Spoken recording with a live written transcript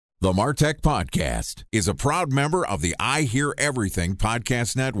The MarTech Podcast is a proud member of the I Hear Everything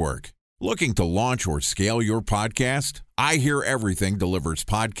Podcast Network. Looking to launch or scale your podcast? I Hear Everything delivers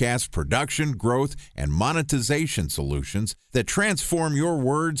podcast production, growth, and monetization solutions that transform your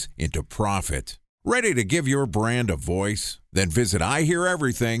words into profit. Ready to give your brand a voice? Then visit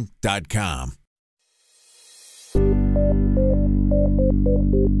iheareverything.com.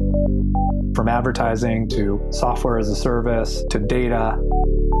 From advertising to software as a service to data.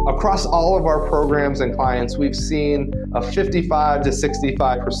 Across all of our programs and clients, we've seen a 55 to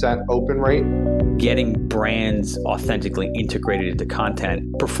 65% open rate. Getting brands authentically integrated into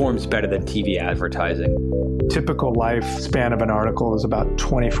content performs better than TV advertising. Typical lifespan of an article is about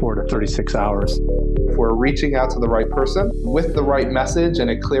 24 to 36 hours. If we're reaching out to the right person with the right message and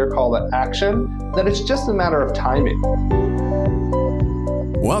a clear call to action, then it's just a matter of timing.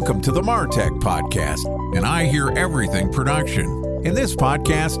 Welcome to the MarTech Podcast, an I Hear Everything production. In this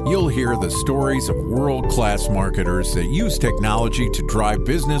podcast, you'll hear the stories of world-class marketers that use technology to drive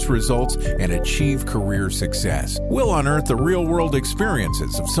business results and achieve career success. We'll unearth the real-world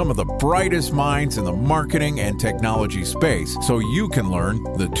experiences of some of the brightest minds in the marketing and technology space so you can learn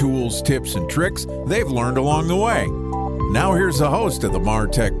the tools, tips, and tricks they've learned along the way. Now here's the host of the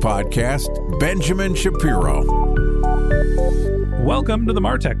MarTech Podcast, Benjamin Shapiro. Welcome to the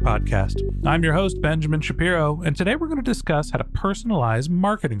MarTech Podcast. I'm your host, Benjamin Shapiro, and today we're going to discuss how to personalize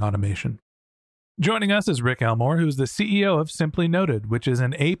marketing automation. Joining us is Rick Elmore, who's the CEO of Simply Noted, which is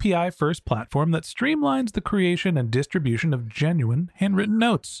an API-first platform that streamlines the creation and distribution of genuine handwritten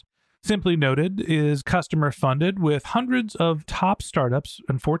notes. Simply Noted is customer-funded with hundreds of top startups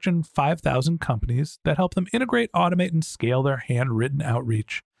and Fortune 5,000 companies that help them integrate, automate, and scale their handwritten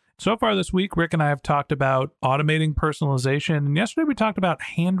outreach. So far this week, Rick and I have talked about automating personalization, and yesterday we talked about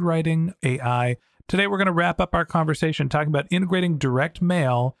handwriting AI. Today we're going to wrap up our conversation talking about integrating direct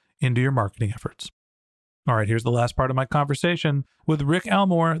mail into your marketing efforts. All right, here's the last part of my conversation with Rick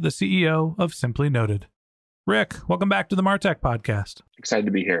Elmore, the CEO of Simply Noted. Rick, welcome back to the MarTech Podcast. Excited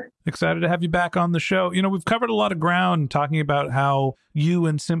to be here. Excited to have you back on the show. You know, we've covered a lot of ground talking about how you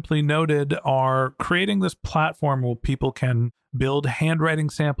and Simply Noted are creating this platform where people can build handwriting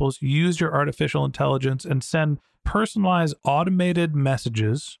samples, use your artificial intelligence, and send personalized automated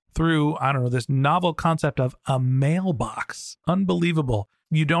messages through, this novel concept of a mailbox. Unbelievable.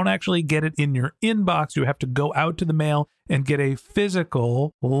 You don't actually get it in your inbox. You have to go out to the mail and get a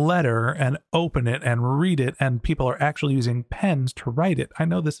physical letter and open it and read it, and people are actually using pens to write it. I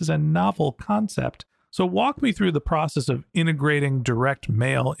know this is a novel concept. So walk me through the process of integrating direct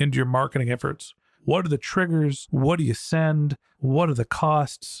mail into your marketing efforts. What are the triggers? What do you send? What are the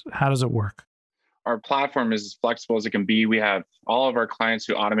costs? How does it work? Our platform is as flexible as it can be. We have all of our clients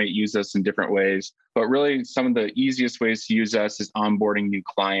who automate use us in different ways, but really some of the easiest ways to use us is onboarding new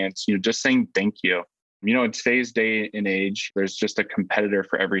clients, just saying thank you. In today's day and age, there's just a competitor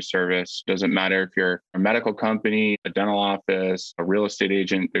for every service. Doesn't matter if you're a medical company, a dental office, a real estate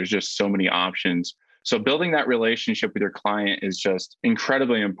agent, there's just so many options. So building that relationship with your client is just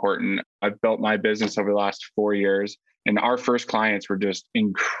incredibly important. I've built my business over the last 4 years, and our first clients were just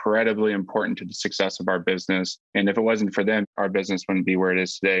incredibly important to the success of our business. And if it wasn't for them, our business wouldn't be where it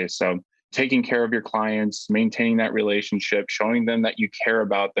is today. So taking care of your clients, maintaining that relationship, showing them that you care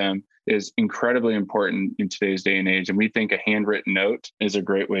about them is incredibly important in today's day and age. And we think a handwritten note is a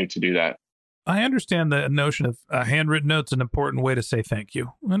great way to do that. I understand the notion of a handwritten note's an important way to say thank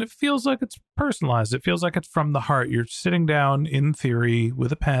you. And it feels like it's personalized. It feels like it's from the heart. You're sitting down in theory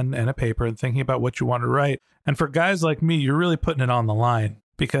with a pen and a paper and thinking about what you want to write. And for guys like me, you're really putting it on the line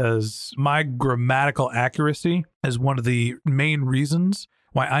because my grammatical accuracy is one of the main reasons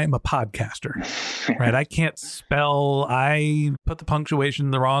why I am a podcaster, right? I can't spell. I put the punctuation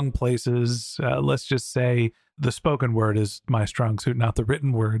in the wrong places. Let's just say the spoken word is my strong suit, not the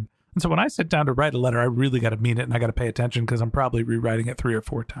written word. And so when I sit down to write a letter, I really got to mean it and I got to pay attention because I'm probably rewriting it 3 or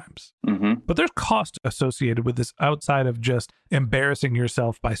 4 times. Mm-hmm. But there's cost associated with this outside of just embarrassing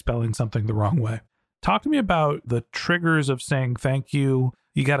yourself by spelling something the wrong way. Talk to me about the triggers of saying thank you.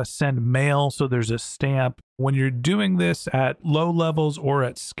 You got to send mail, so there's a stamp. When you're doing this at low levels or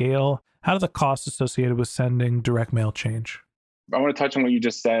at scale, how do the costs associated with sending direct mail change? I want to touch on what you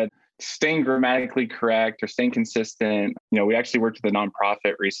just said. Staying grammatically correct or staying consistent. We actually worked with a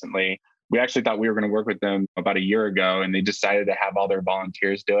nonprofit recently. We actually thought we were going to work with them about a year ago, and they decided to have all their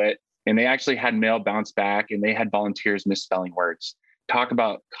volunteers do it. And they actually had mail bounce back, and they had volunteers misspelling words. Talk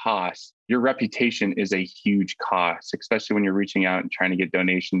about cost. Your reputation is a huge cost, especially when you're reaching out and trying to get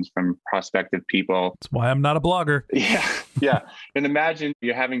donations from prospective people. That's why I'm not a blogger. Yeah. And imagine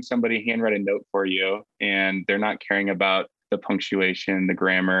you're having somebody handwrite a note for you, and they're not caring about the punctuation, the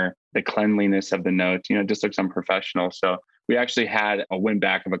grammar, the cleanliness of the note, it just looks unprofessional. So we actually had a win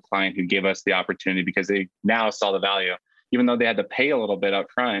back of a client who gave us the opportunity because they now saw the value. Even though they had to pay a little bit up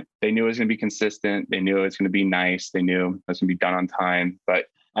front, they knew it was going to be consistent. They knew it was going to be nice. They knew it was going to be done on time. But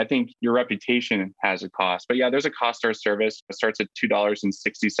I think your reputation has a cost. But yeah, there's a cost to our service. It starts at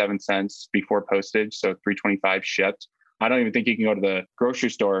 $2.67 before postage. So $3.25 shipped. I don't even think you can go to the grocery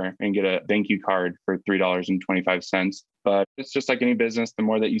store and get a thank you card for $3.25. But it's just like any business. The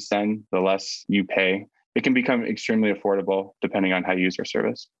more that you send, the less you pay. It can become extremely affordable depending on how you use our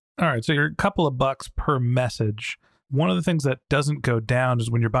service. All right. So you're a couple of bucks per message. One of the things that doesn't go down is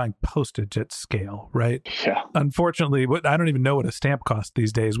when you're buying postage at scale, right? Yeah. Unfortunately, I don't even know what a stamp costs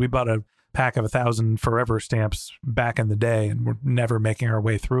these days. We bought a pack of 1,000 forever stamps back in the day, and we're never making our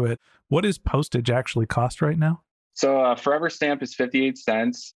way through it. What does postage actually cost right now? So forever stamp is 58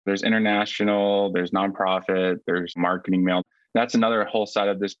 cents. There's international, there's nonprofit, there's marketing mail. That's another whole side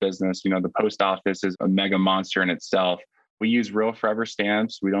of this business. The post office is a mega monster in itself. We use real forever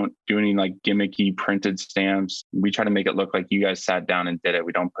stamps. We don't do any like gimmicky printed stamps. We try to make it look like you guys sat down and did it.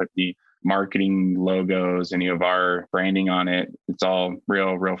 We don't put the marketing logos, any of our branding on it. It's all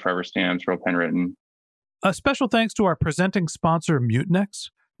real forever stamps, real pen written. A special thanks to our presenting sponsor,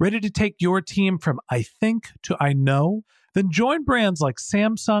 Mutinex. Ready to take your team from I think to I know? Then join brands like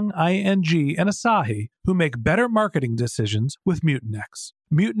Samsung, ING, and Asahi who make better marketing decisions with Mutinex.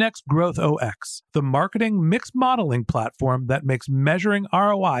 Mutinex Growth OX, the marketing mix modeling platform that makes measuring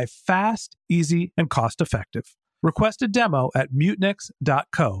ROI fast, easy, and cost-effective. Request a demo at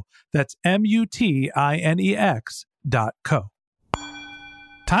mutinex.co. That's MUTINEX.co.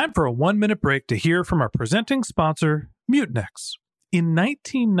 Time for a 1-minute break to hear from our presenting sponsor, Mutinex. In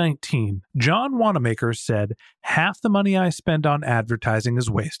 1919, John Wanamaker said, "Half the money I spend on advertising is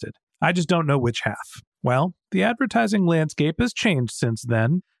wasted. I just don't know which half." Well, the advertising landscape has changed since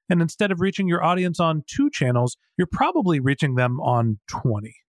then, and instead of reaching your audience on 2 channels, you're probably reaching them on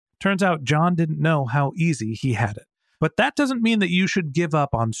 20. Turns out John didn't know how easy he had it. But that doesn't mean that you should give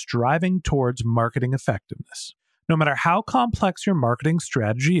up on striving towards marketing effectiveness. No matter how complex your marketing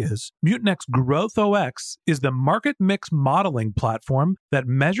strategy is, Mutinex Growth OX is the market mix modeling platform that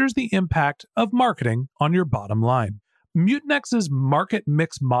measures the impact of marketing on your bottom line. Mutinex's market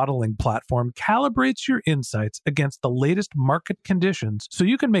mix modeling platform calibrates your insights against the latest market conditions so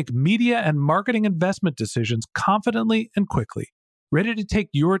you can make media and marketing investment decisions confidently and quickly. Ready to take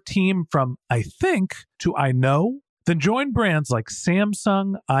your team from I think to I know? Then join brands like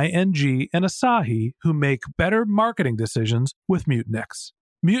Samsung, ING, and Asahi who make better marketing decisions with Mutinex.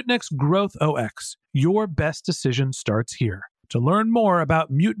 Mutinex Growth OX. Your best decision starts here. To learn more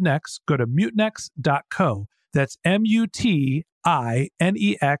about Mutinex, go to mutinex.co. That's MUTINEX.co.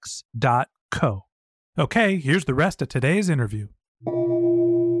 Okay, here's the rest of today's interview.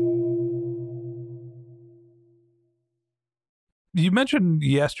 You mentioned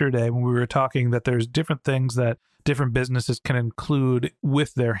yesterday when we were talking that there's different things that different businesses can include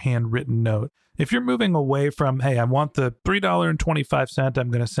with their handwritten note. If you're moving away from, hey, I want the $3.25,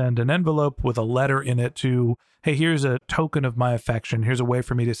 I'm going to send an envelope with a letter in it to, hey, here's a token of my affection. Here's a way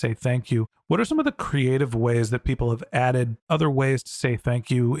for me to say thank you. What are some of the creative ways that people have added other ways to say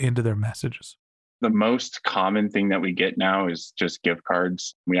thank you into their messages? The most common thing that we get now is just gift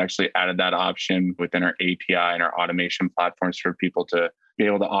cards. We actually added that option within our API and our automation platforms for people to be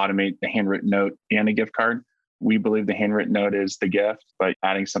able to automate the handwritten note and a gift card. We believe the handwritten note is the gift, but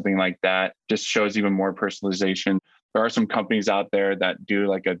adding something like that just shows even more personalization. There are some companies out there that do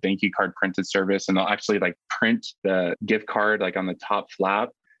like a thank you card printed service, and they'll actually like print the gift card like on the top flap,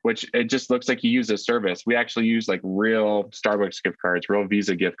 which it just looks like you use a service. We actually use like real Starbucks gift cards, real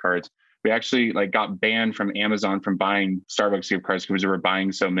Visa gift cards. We actually like got banned from Amazon from buying Starbucks gift cards because we were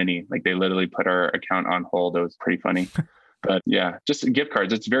buying so many. Like they literally put our account on hold. It was pretty funny. But yeah, just gift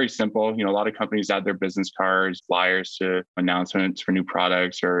cards. It's very simple. A lot of companies add their business cards, flyers to announcements for new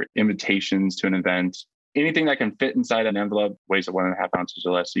products or invitations to an event. Anything that can fit inside an envelope weighs 1.5 ounces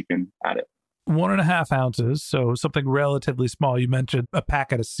or less, you can add it. 1.5 ounces, so something relatively small. You mentioned a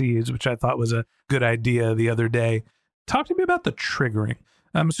packet of seeds, which I thought was a good idea the other day. Talk to me about the triggering.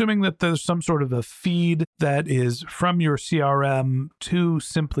 I'm assuming that there's some sort of a feed that is from your CRM to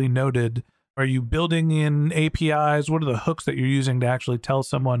Simply Noted. Are you building in APIs? What are the hooks that you're using to actually tell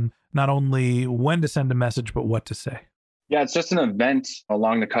someone not only when to send a message, but what to say? Yeah, it's just an event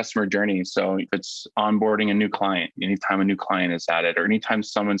along the customer journey. So if it's onboarding a new client, anytime a new client is added, or anytime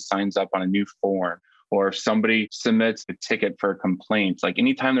someone signs up on a new form, or if somebody submits a ticket for a complaint, like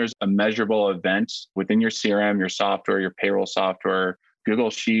anytime there's a measurable event within your CRM, your software, your payroll software,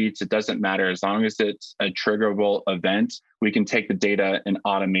 Google Sheets, it doesn't matter. As long as it's a triggerable event, we can take the data and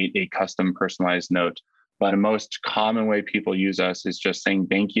automate a custom personalized note. But a most common way people use us is just saying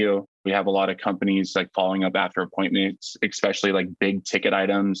thank you. We have a lot of companies like following up after appointments, especially like big ticket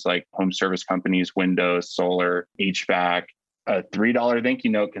items like home service companies, windows, solar, HVAC. A $3 thank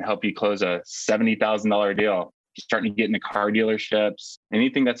you note can help you close a $70,000 deal. You're starting to get into car dealerships,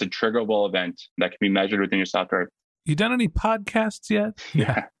 anything that's a triggerable event that can be measured within your software. You done any podcasts yet?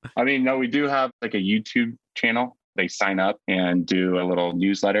 Yeah. I mean, no, we do have like a YouTube channel. They sign up and do a little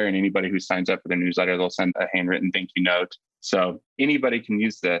newsletter, and anybody who signs up for the newsletter, they'll send a handwritten thank you note. So anybody can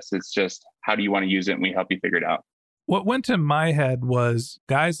use this. It's just, how do you want to use it? And we help you figure it out. What went to my head was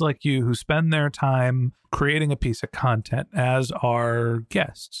guys like you who spend their time creating a piece of content as our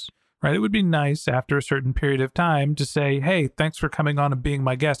guests, right? It would be nice after a certain period of time to say, hey, thanks for coming on and being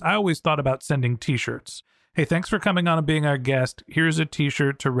my guest. I always thought about sending t-shirts. Hey, thanks for coming on and being our guest. Here's a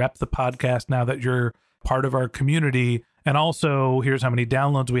t-shirt to rep the podcast now that you're part of our community. And also, here's how many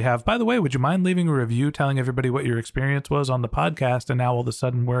downloads we have. By the way, would you mind leaving a review telling everybody what your experience was on the podcast? And now all of a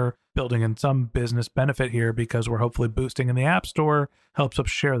sudden we're building in some business benefit here because we're hopefully boosting in the App Store, helps us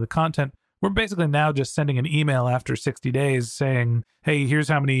share the content. We're basically now just sending an email after 60 days saying, hey, here's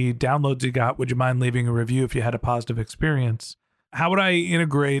how many downloads you got. Would you mind leaving a review if you had a positive experience? How would I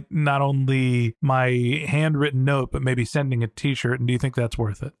integrate not only my handwritten note, but maybe sending a t-shirt? And do you think that's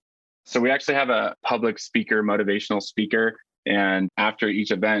worth it? So we actually have a public speaker, motivational speaker. And after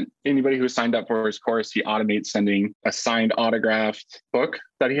each event, anybody who signed up for his course, he automates sending a signed autographed book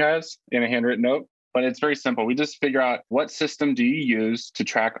that he has in a handwritten note. But it's very simple. We just figure out what system do you use to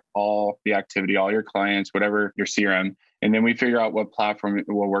track all the activity, all your clients, whatever your CRM. And then we figure out what platform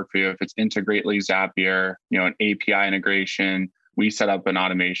will work for you. If it's Integrately, Zapier, an API integration, we set up an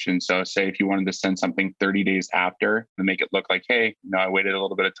automation. So say if you wanted to send something 30 days after and make it look like, hey, I waited a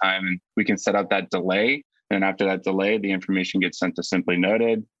little bit of time, and we can set up that delay. And after that delay, the information gets sent to Simply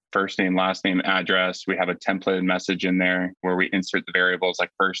Noted, first name, last name, address. We have a templated message in there where we insert the variables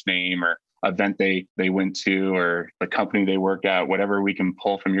like first name or event they went to or the company they work at, whatever we can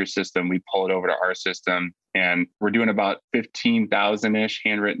pull from your system, we pull it over to our system. And we're doing about 15,000-ish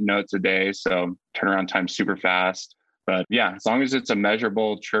handwritten notes a day. So turnaround time super fast. But yeah, as long as it's a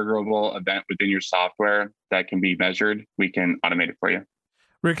measurable, triggerable event within your software that can be measured, we can automate it for you.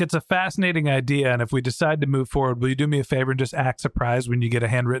 Rick, it's a fascinating idea. And if we decide to move forward, will you do me a favor and just act surprised when you get a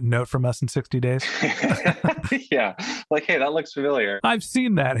handwritten note from us in 60 days? Yeah. Like, hey, that looks familiar. I've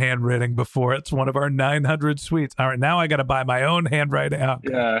seen that handwriting before. It's one of our 900 suites. All right, now I got to buy my own handwriting. Okay.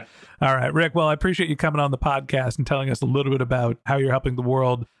 Yeah. All right, Rick. Well, I appreciate you coming on the podcast and telling us a little bit about how you're helping the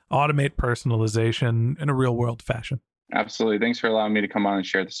world automate personalization in a real world fashion. Absolutely. Thanks for allowing me to come on and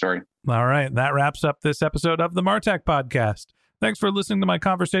share the story. All right. That wraps up this episode of the MarTech Podcast. Thanks for listening to my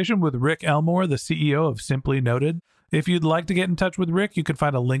conversation with Rick Elmore, the CEO of Simply Noted. If you'd like to get in touch with Rick, you can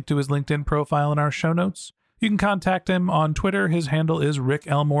find a link to his LinkedIn profile in our show notes. You can contact him on Twitter. His handle is Rick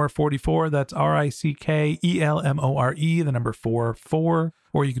Elmore44. That's RICKELMORE, the number 44.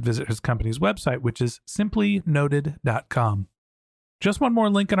 Or you can visit his company's website, which is simplynoted.com. Just one more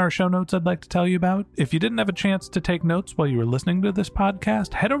link in our show notes I'd like to tell you about. If you didn't have a chance to take notes while you were listening to this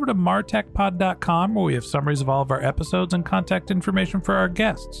podcast, head over to martechpod.com where we have summaries of all of our episodes and contact information for our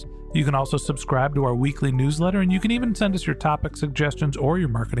guests. You can also subscribe to our weekly newsletter, and you can even send us your topic suggestions or your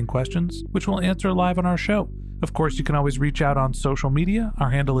marketing questions, which we'll answer live on our show. Of course, you can always reach out on social media.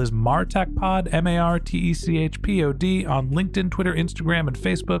 Our handle is MarTechPod, MarTechPod, on LinkedIn, Twitter, Instagram, and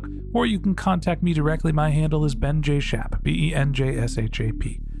Facebook, or you can contact me directly. My handle is Ben J. Shap,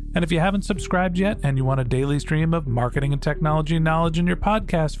 BenJShap. And if you haven't subscribed yet and you want a daily stream of marketing and technology knowledge in your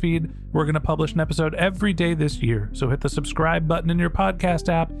podcast feed, we're going to publish an episode every day this year. So hit the subscribe button in your podcast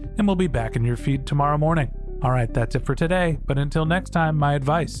app, and we'll be back in your feed tomorrow morning. All right, that's it for today. But until next time, my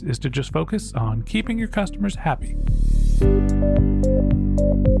advice is to just focus on keeping your customers happy.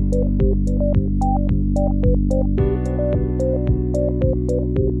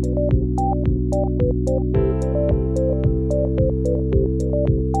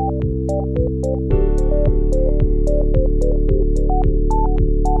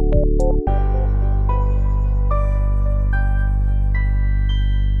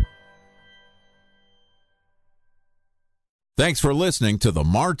 Thanks for listening to the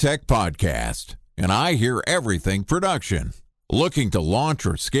MarTech Podcast, and I Hear Everything production. Looking to launch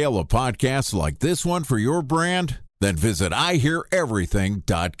or scale a podcast like this one for your brand? Then visit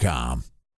iheareverything.com.